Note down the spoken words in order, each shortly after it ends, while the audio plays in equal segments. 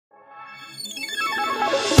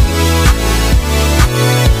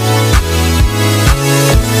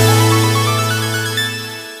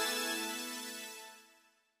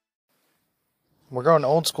going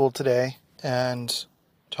old school today and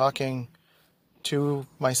talking to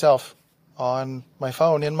myself on my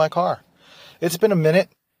phone in my car. It's been a minute,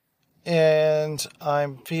 and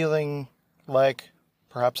I'm feeling like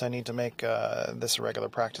perhaps I need to make this a regular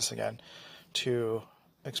practice again to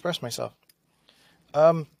express myself.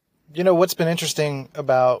 What's been interesting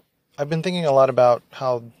I've been thinking a lot about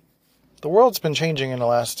how the world's been changing in the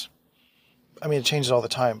last, it changes all the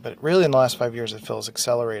time, but really in the last 5 years it feels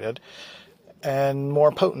accelerated and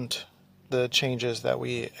more potent, the changes that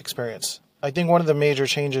we experience. I think one of the major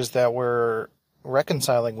changes that we're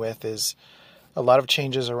reconciling with is a lot of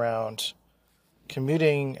changes around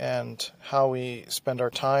commuting and how we spend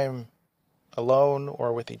our time alone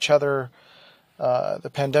or with each other.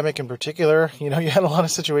 The pandemic in particular, you had a lot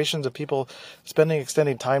of situations of people spending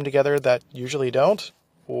extended time together that usually don't,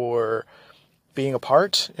 or being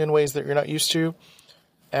apart in ways that you're not used to.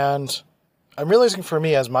 And I'm realizing for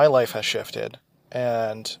me, as my life has shifted,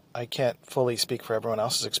 and I can't fully speak for everyone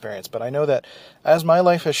else's experience, but I know that as my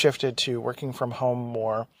life has shifted to working from home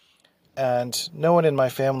more, and no one in my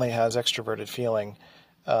family has extroverted feeling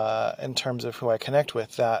in terms of who I connect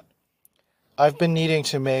with, that I've been needing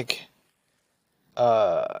to make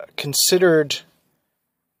considered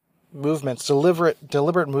movements,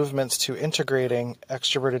 deliberate movements to integrating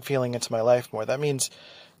extroverted feeling into my life more. That means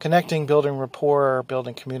connecting, building rapport,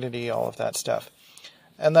 building community, all of that stuff.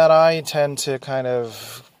 And that I tend to kind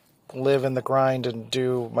of live in the grind and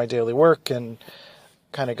do my daily work and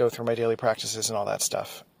kind of go through my daily practices and all that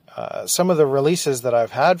stuff. Some of the releases that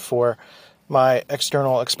I've had for my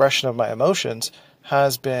external expression of my emotions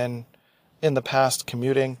has been in the past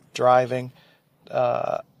commuting, driving,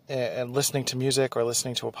 and listening to music or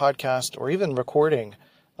listening to a podcast or even recording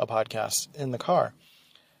a podcast in the car.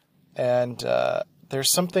 And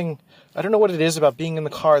there's something, I don't know what it is about being in the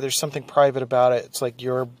car. There's something private about it. It's like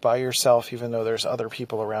you're by yourself, even though there's other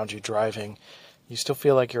people around you driving. You still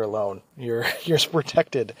feel like you're alone. You're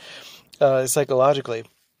protected psychologically.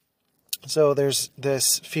 So there's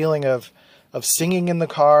this feeling of singing in the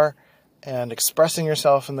car and expressing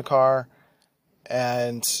yourself in the car,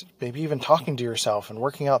 and maybe even talking to yourself and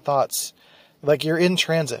working out thoughts. Like you're in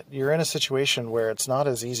transit. You're in a situation where it's not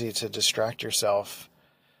as easy to distract yourself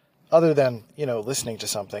other than, listening to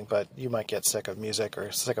something, but you might get sick of music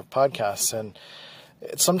or sick of podcasts. And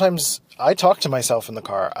sometimes I talk to myself in the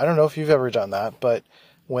car. I don't know if you've ever done that, but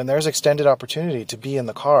when there's extended opportunity to be in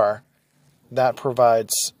the car, that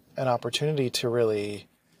provides an opportunity to really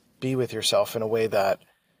be with yourself in a way that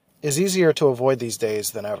is easier to avoid these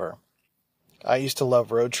days than ever. I used to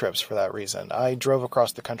love road trips for that reason. I drove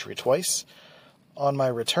across the country twice. On my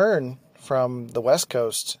return from the West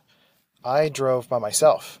Coast, I drove by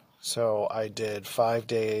myself. So I did 5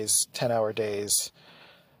 days, 10-hour days,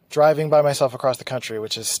 driving by myself across the country,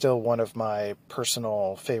 which is still one of my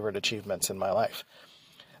personal favorite achievements in my life.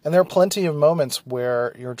 And there are plenty of moments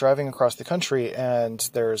where you're driving across the country and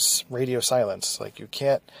there's radio silence. Like you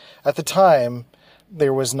can't, at the time,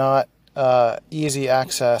 there was not easy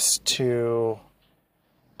access to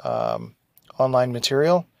online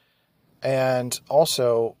material, and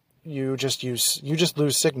also you just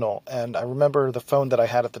lose signal. And I remember the phone that I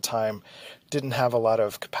had at the time didn't have a lot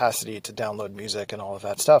of capacity to download music and all of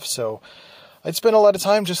that stuff. So I'd spend a lot of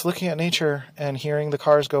time just looking at nature and hearing the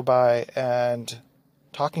cars go by and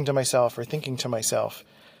talking to myself or thinking to myself.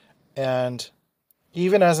 And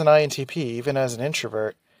even as an INTP, even as an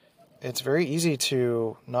introvert, it's very easy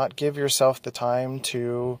to not give yourself the time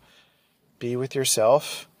to be with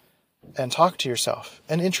yourself and talk to yourself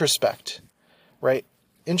and introspect, right?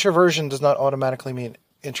 Introversion does not automatically mean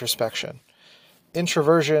introspection.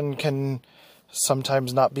 Introversion can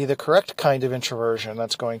sometimes not be the correct kind of introversion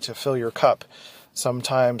that's going to fill your cup.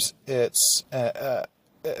 Sometimes it's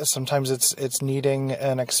needing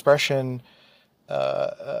an expression.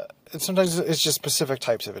 Sometimes it's just specific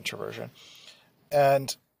types of introversion.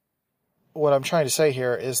 And what I'm trying to say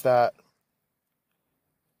here is that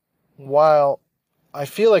while I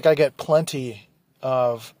feel like I get plenty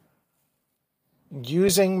of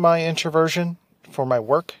using my introversion for my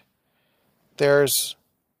work,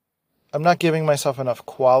 I'm not giving myself enough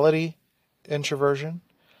quality introversion.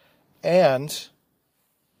 And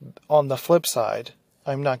on the flip side,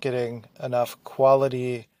 I'm not getting enough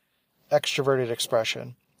quality extroverted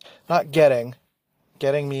expression. Not getting.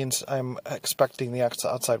 Getting means I'm expecting the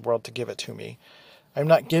outside world to give it to me. I'm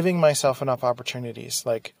not giving myself enough opportunities.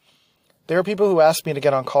 Like, there are people who ask me to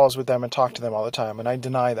get on calls with them and talk to them all the time, and I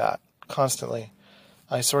deny that constantly.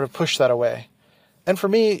 I sort of push that away. And for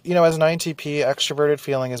me, as an INTP, extroverted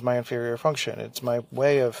feeling is my inferior function. It's my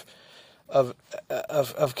way of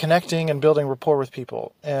connecting and building rapport with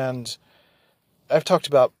people. And I've talked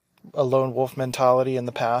about a lone wolf mentality in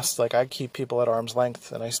the past. Like, I keep people at arm's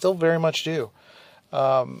length, and I still very much do.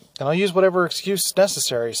 And I'll use whatever excuse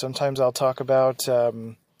necessary. Sometimes I'll talk about,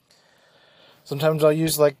 sometimes I'll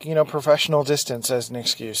use, like, professional distance as an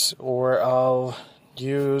excuse, or I'll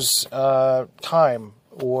use time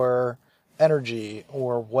or energy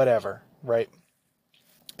or whatever, right?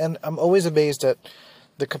 And I'm always amazed at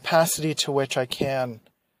the capacity to which I can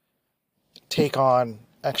take on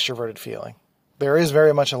extroverted feeling. There is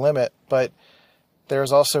very much a limit, but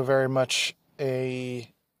there's also very much a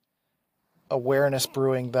awareness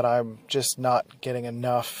brewing that I'm just not getting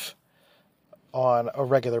enough on a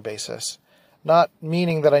regular basis. Not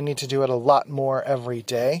meaning that I need to do it a lot more every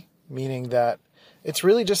day, meaning that it's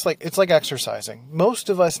really just like, it's like exercising. Most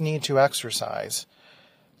of us need to exercise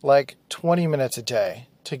like 20 minutes a day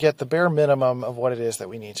to get the bare minimum of what it is that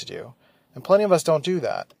we need to do. And plenty of us don't do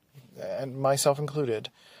that, and myself included.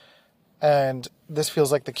 And this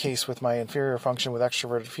feels like the case with my inferior function, with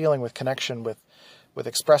extroverted feeling, with connection, with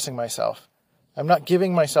expressing myself. I'm not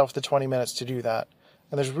giving myself the 20 minutes to do that.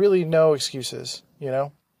 And there's really no excuses,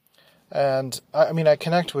 And I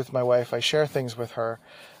connect with my wife. I share things with her.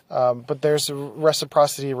 But there's a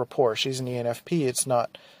reciprocity rapport. She's an ENFP. It's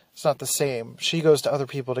not the same. She goes to other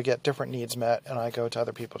people to get different needs met, and I go to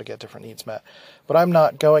other people to get different needs met. But I'm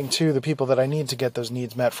not going to the people that I need to get those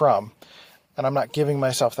needs met from. And I'm not giving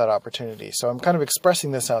myself that opportunity. So I'm kind of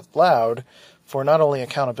expressing this out loud for not only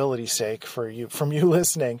accountability's sake from you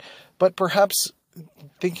listening, but perhaps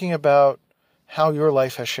thinking about how your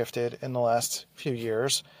life has shifted in the last few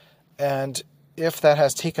years, and if that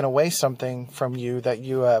has taken away something from you that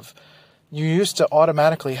you used to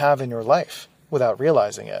automatically have in your life without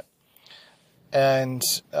realizing it. And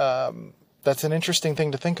that's an interesting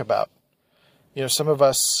thing to think about. Some of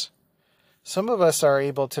us are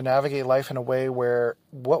able to navigate life in a way where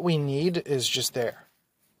what we need is just there.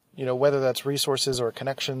 Whether that's resources or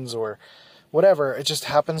connections or whatever, it just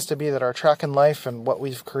happens to be that our track in life and what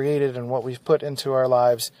we've created and what we've put into our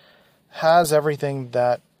lives has everything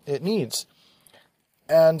that it needs.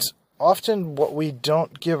 And often what we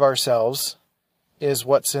don't give ourselves is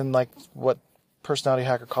what's in, like, what Personality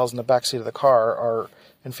Hacker calls in the backseat of the car, our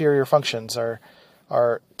inferior functions, our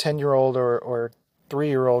 10-year-old or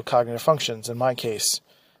 3-year-old cognitive functions. In my case,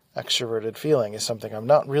 extroverted feeling is something I'm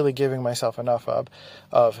not really giving myself enough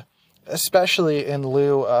of, especially in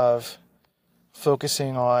lieu of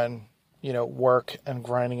focusing on, work and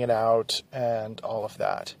grinding it out and all of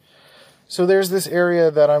that. So there's this area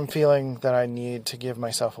that I'm feeling that I need to give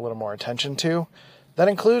myself a little more attention to. That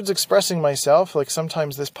includes expressing myself. Like,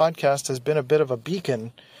 sometimes this podcast has been a bit of a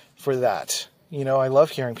beacon for that. I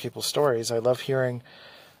love hearing people's stories. I love hearing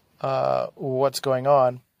what's going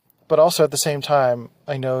on. But also at the same time,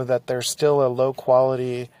 I know that there's still a low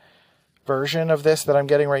quality version of this that I'm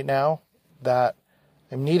getting right now, that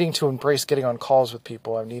I'm needing to embrace getting on calls with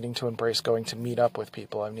people. I'm needing to embrace going to meet up with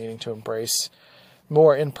people. I'm needing to embrace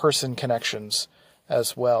more in-person connections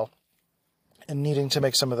as well, and needing to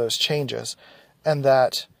make some of those changes. And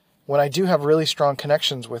that when I do have really strong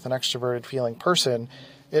connections with an extroverted feeling person,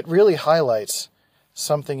 it really highlights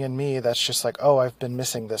something in me that's just like, oh, I've been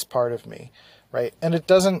missing this part of me, right? And it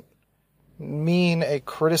doesn't mean a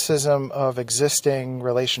criticism of existing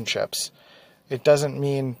relationships. It doesn't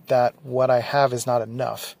mean that what I have is not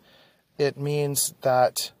enough. It means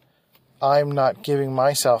that I'm not giving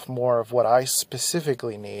myself more of what I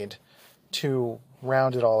specifically need to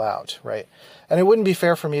round it all out, right? And it wouldn't be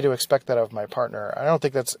fair for me to expect that of my partner. I don't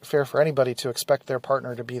think that's fair for anybody to expect their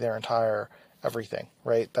partner to be their entire everything,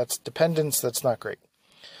 right? That's dependence. That's not great.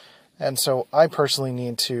 And so I personally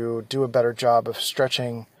need to do a better job of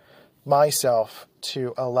stretching myself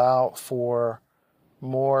to allow for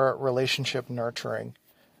more relationship nurturing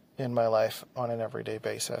in my life on an everyday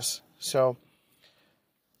basis. So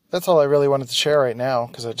that's all I really wanted to share right now,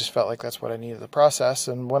 because I just felt like that's what I needed to process.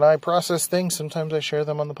 And when I process things, sometimes I share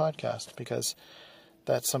them on the podcast, because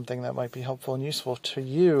that's something that might be helpful and useful to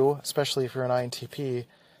you, especially if you're an INTP,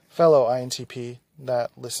 fellow INTP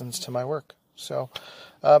that listens to my work. So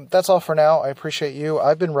that's all for now. I appreciate you.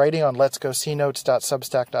 I've been writing on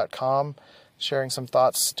letsgocnotes.substack.com, sharing some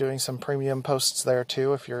thoughts, doing some premium posts there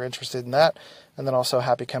too, if you're interested in that. And then also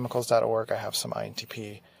happychemicals.org. I have some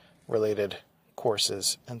INTP related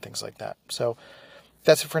courses and things like that. So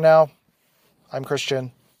that's it for now. I'm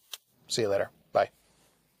Christian. See you later.